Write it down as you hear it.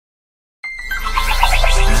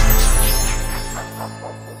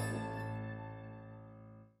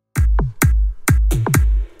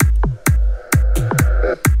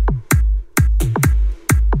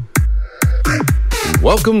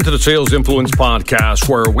Welcome to the Sales Influence Podcast,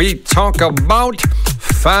 where we talk about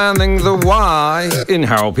finding the why in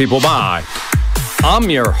how people buy. I'm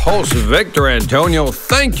your host, Victor Antonio.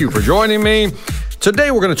 Thank you for joining me.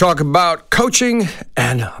 Today, we're going to talk about coaching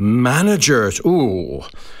and managers. Ooh,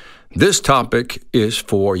 this topic is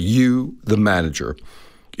for you, the manager.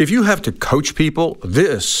 If you have to coach people,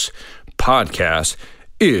 this podcast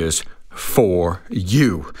is for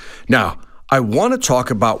you. Now, I want to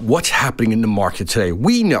talk about what's happening in the market today.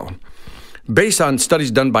 We know, based on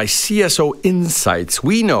studies done by CSO Insights,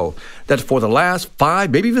 we know that for the last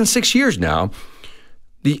 5, maybe even 6 years now,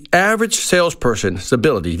 the average salesperson's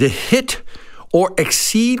ability to hit or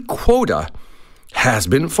exceed quota has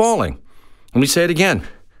been falling. Let me say it again.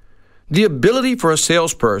 The ability for a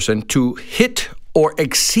salesperson to hit or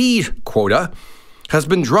exceed quota has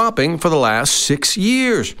been dropping for the last 6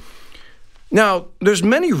 years. Now, there's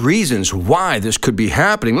many reasons why this could be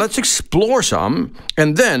happening. Let's explore some,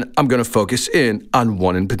 and then I'm going to focus in on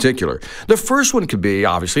one in particular. The first one could be,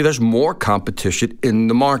 obviously, there's more competition in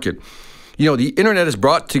the market. You know, the internet has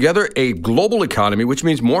brought together a global economy, which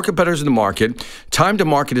means more competitors in the market. Time to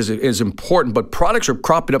market is important, but products are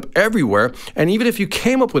cropping up everywhere. And even if you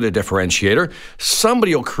came up with a differentiator,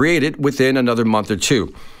 somebody will create it within another month or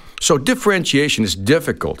two. So differentiation is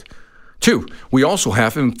difficult. 2, we also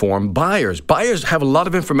have informed buyers. Buyers have a lot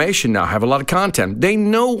of information now, have a lot of content. They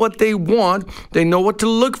know what they want, they know what to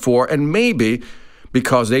look for, and maybe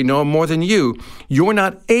because they know more than you, you're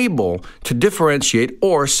not able to differentiate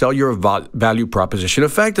or sell your value proposition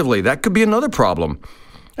effectively. That could be another problem.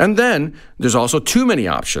 And then there's also too many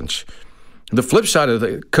options. The flip side of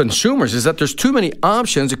the consumers is that there's too many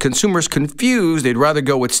options. The consumer's confused. They'd rather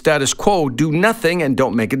go with status quo, do nothing, and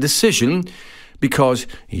don't make a decision, because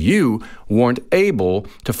you weren't able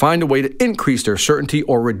to find a way to increase their certainty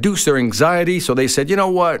or reduce their anxiety. So they said, you know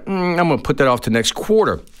what, I'm going to put that off to next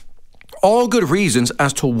quarter. All good reasons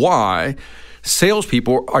as to why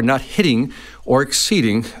salespeople are not hitting or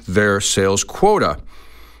exceeding their sales quota.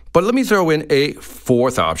 But let me throw in a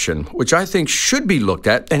fourth option, which I think should be looked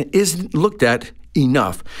at and isn't looked at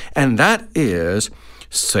enough, and that is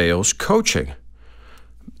sales coaching.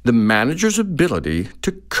 The manager's ability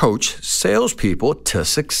to coach salespeople to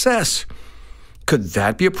success. Could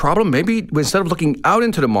that be a problem? Maybe instead of looking out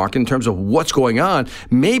into the market in terms of what's going on,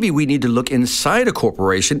 maybe we need to look inside a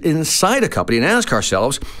corporation, inside a company, and ask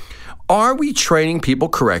ourselves, are we training people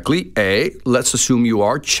correctly? A, let's assume you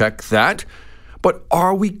are, check that. But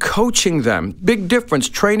are we coaching them? Big difference.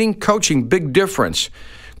 Training, coaching, big difference.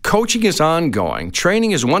 Coaching is ongoing.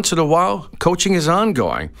 Training is once in a while. Coaching is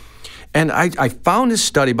ongoing. And I found this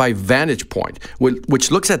study by Vantage Point,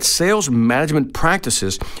 which looks at sales management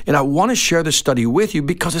practices, and I want to share this study with you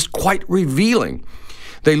because it's quite revealing.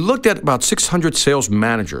 They looked at about 600 sales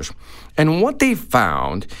managers, and what they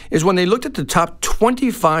found is when they looked at the top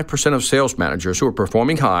 25% of sales managers who were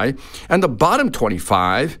performing high, and the bottom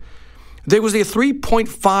 25, there was a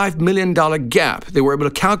 $3.5 million gap they were able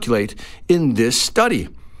to calculate in this study.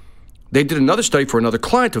 They did another study for another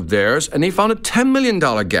client of theirs, and they found a $10 million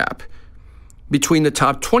gap between the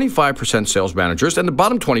top 25% sales managers and the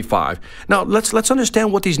bottom 25. Now, let's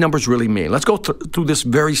understand what these numbers really mean. Let's go through this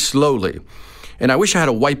very slowly. And I wish I had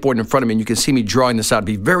a whiteboard in front of me and you can see me drawing this out. It'd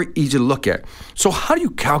be very easy to look at. So how do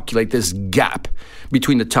you calculate this gap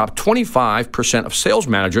between the top 25% of sales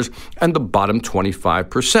managers and the bottom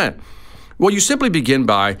 25%? Well, you simply begin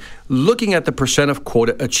by looking at the percent of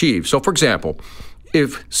quota achieved. So, for example,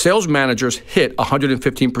 if sales managers hit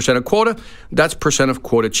 115% of quota, that's percent of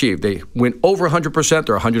quota achieved. They went over 100%,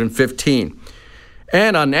 they're 115.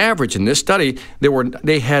 And on average in this study,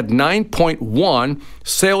 they had 9.1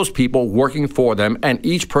 salespeople working for them, and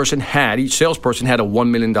each salesperson had a $1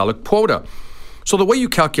 million quota. So the way you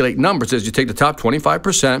calculate numbers is you take the top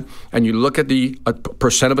 25% and you look at the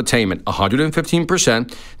percent of attainment,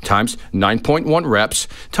 115% times 9.1 reps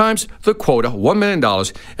times the quota, $1 million,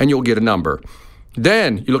 and you'll get a number.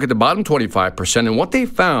 Then you look at the bottom 25%, and what they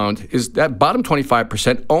found is that bottom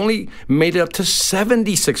 25% only made it up to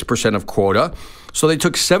 76% of quota. So they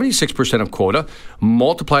took 76% of quota,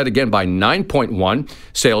 multiplied again by 9.1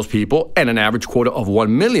 salespeople, and an average quota of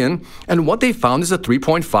 1 million, and what they found is a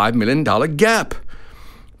 $3.5 million gap.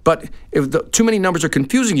 But if too many numbers are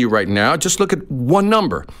confusing you right now, just look at one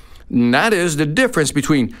number, and that is the difference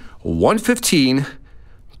between 115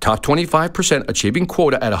 top 25% achieving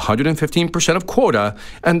quota at 115% of quota,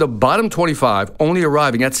 and the bottom 25 only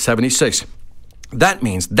arriving at 76. That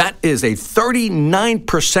means that is a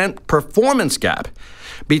 39% performance gap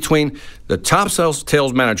between the top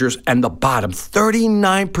sales managers and the bottom,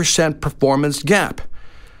 39% performance gap.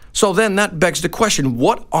 So then that begs the question,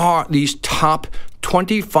 what are these top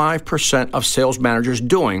 25% of sales managers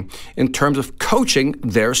doing in terms of coaching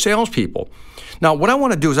their salespeople? Now, what I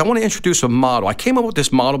want to do is I want to introduce a model. I came up with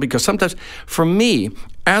this model because sometimes for me,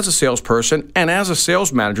 as a salesperson and as a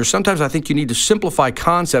sales manager, sometimes I think you need to simplify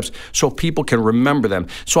concepts so people can remember them.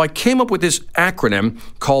 So I came up with this acronym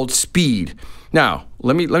called SPEED. Now,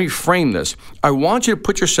 let me frame this. I want you to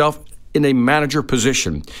put yourself in a manager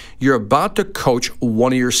position. You're about to coach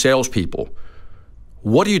one of your salespeople.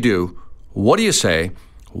 What do you do? What do you say?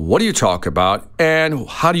 What do you talk about? And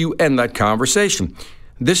how do you end that conversation?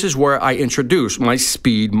 This is where I introduce my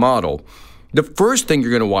SPEED model. The first thing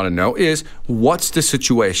you're going to want to know is what's the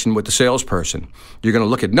situation with the salesperson. You're going to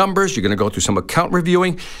look at numbers. You're going to go through some account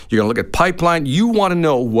reviewing. You're going to look at pipeline. You want to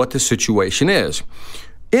know what the situation is.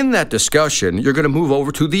 In that discussion, you're going to move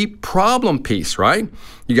over to the problem piece, right?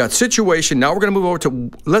 You got situation. Now we're going to move over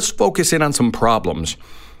to let's focus in on some problems.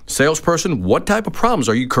 Salesperson, what type of problems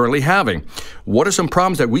are you currently having? What are some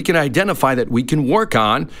problems that we can identify that we can work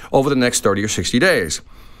on over the next 30 or 60 days?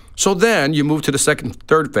 So then you move to the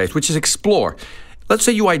third phase, which is explore. Let's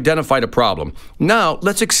say you identified a problem. Now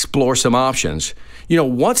let's explore some options.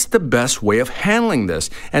 What's the best way of handling this?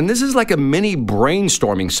 And this is like a mini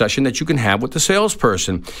brainstorming session that you can have with the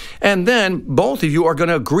salesperson. And then both of you are going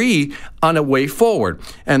to agree on a way forward.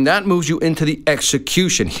 And that moves you into the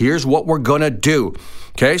execution. Here's what we're going to do.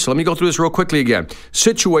 Okay, so let me go through this real quickly again.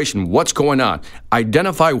 Situation, what's going on?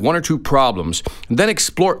 Identify one or two problems, then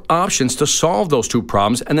explore options to solve those two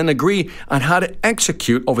problems, and then agree on how to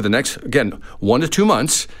execute over the next, 1 to 2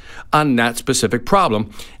 months on that specific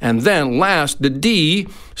problem. And then last, the D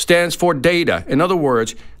stands for data. In other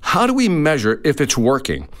words, how do we measure if it's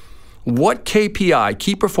working? What KPI,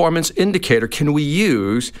 key performance indicator, can we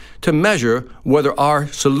use to measure whether our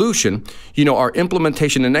solution, our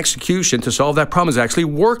implementation and execution to solve that problem is actually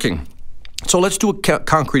working? So let's do a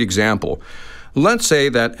concrete example. Let's say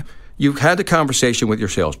that you've had the conversation with your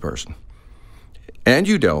salesperson, and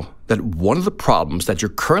you know that one of the problems that you're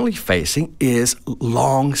currently facing is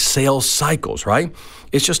long sales cycles, right?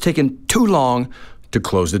 It's just taking too long to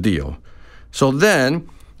close the deal. So then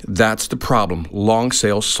that's the problem, long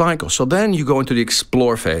sales cycle. So then you go into the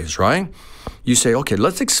explore phase, right? You say, okay,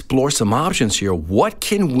 let's explore some options here. What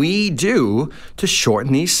can we do to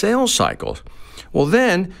shorten these sales cycles? Well,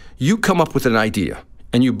 then you come up with an idea,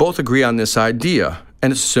 and you both agree on this idea,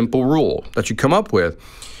 and it's a simple rule that you come up with.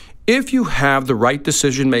 If you have the right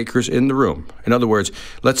decision makers in the room, in other words,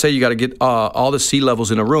 let's say you got to get all the C-levels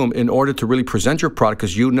in a room in order to really present your product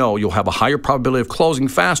because you'll have a higher probability of closing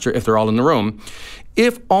faster if they're all in the room.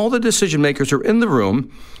 If all the decision makers are in the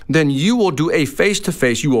room, then you will do a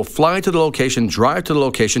face-to-face. You will fly to the location, drive to the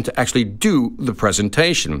location to actually do the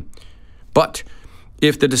presentation. But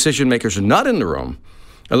if the decision makers are not in the room,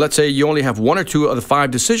 and let's say you only have 1 or 2 of the 5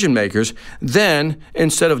 decision makers, then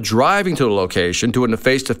instead of driving to the location, doing the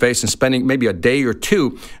face-to-face and spending maybe a day or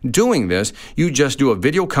 2 doing this, you just do a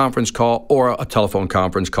video conference call or a telephone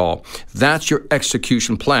conference call. That's your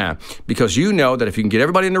execution plan, because you know that if you can get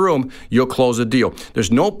everybody in the room, you'll close the deal. There's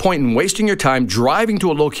no point in wasting your time driving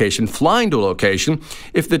to a location, flying to a location,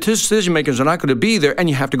 if the decision makers are not going to be there and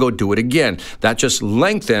you have to go do it again. That just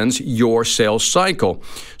lengthens your sales cycle.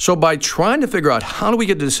 So by trying to figure out how do we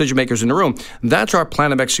get the decision makers in the room, that's our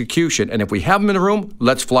plan of execution. And if we have them in the room,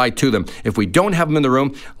 let's fly to them. If we don't have them in the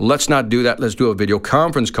room, let's not do that. Let's do a video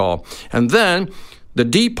conference call. And then the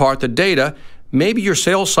D part, the data, maybe your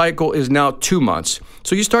sales cycle is now 2 months.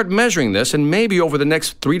 So you start measuring this, and maybe over the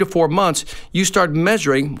next 3 to 4 months, you start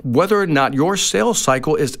measuring whether or not your sales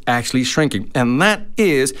cycle is actually shrinking. And that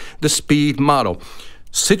is the SPEED model.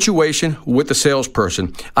 Situation with the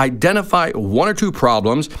salesperson. Identify 1 or 2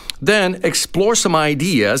 problems, then explore some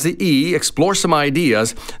ideas, the E, explore some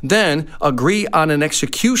ideas, then agree on an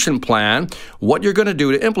execution plan, what you're going to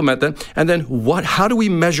do to implement them, and then how do we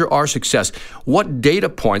measure our success? What data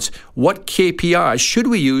points, what KPIs should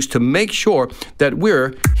we use to make sure that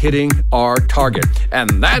we're hitting our target?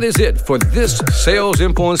 And that is it for this Sales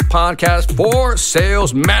Influence podcast for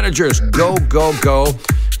sales managers. Go, go, go.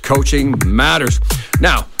 Coaching matters.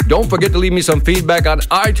 Now, don't forget to leave me some feedback on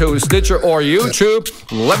iTunes, Stitcher, or YouTube.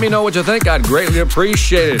 Let me know what you think. I'd greatly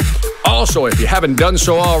appreciate it. Also, if you haven't done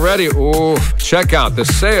so already, check out the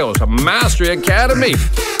Sales Mastery Academy.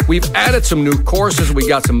 We've added some new courses. We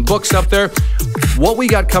got some books up there. What we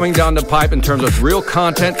got coming down the pipe in terms of real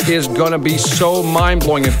content is going to be so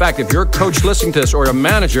mind-blowing. In fact, if you're a coach listening to this or a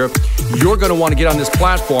manager, you're going to want to get on this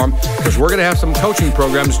platform because we're going to have some coaching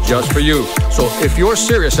programs just for you. So if you're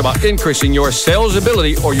serious about increasing your sales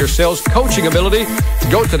ability or your sales coaching ability,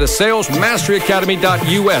 go to the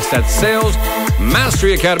salesmasteryacademy.us. That's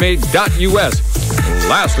salesmasteryacademy.us.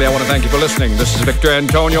 Lastly, I want to thank you for listening. This is Victor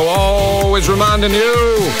Antonio, always reminding you.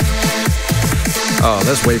 Oh,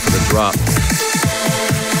 let's wait for the drop.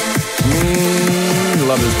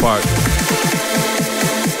 Love this part.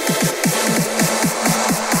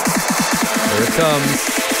 Here it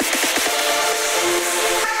comes.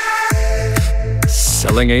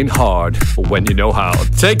 Selling ain't hard when you know how.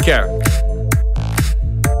 Take care.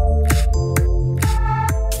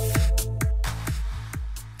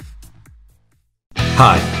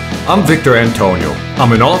 Hi, I'm Victor Antonio.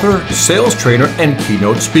 I'm an author, sales trainer, and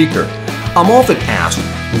keynote speaker. I'm often asked,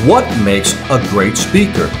 what makes a great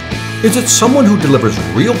speaker? Is it someone who delivers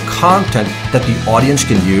real content that the audience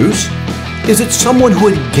can use? Is it someone who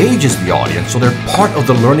engages the audience so they're part of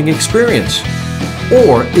the learning experience?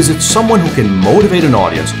 Or is it someone who can motivate an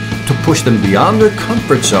audience to push them beyond their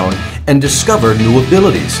comfort zone and discover new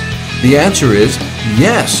abilities? The answer is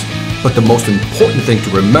yes. But the most important thing to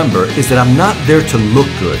remember is that I'm not there to look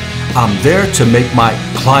good. I'm there to make my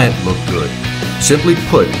client look good. Simply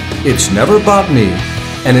put, it's never about me,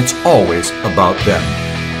 and it's always about them.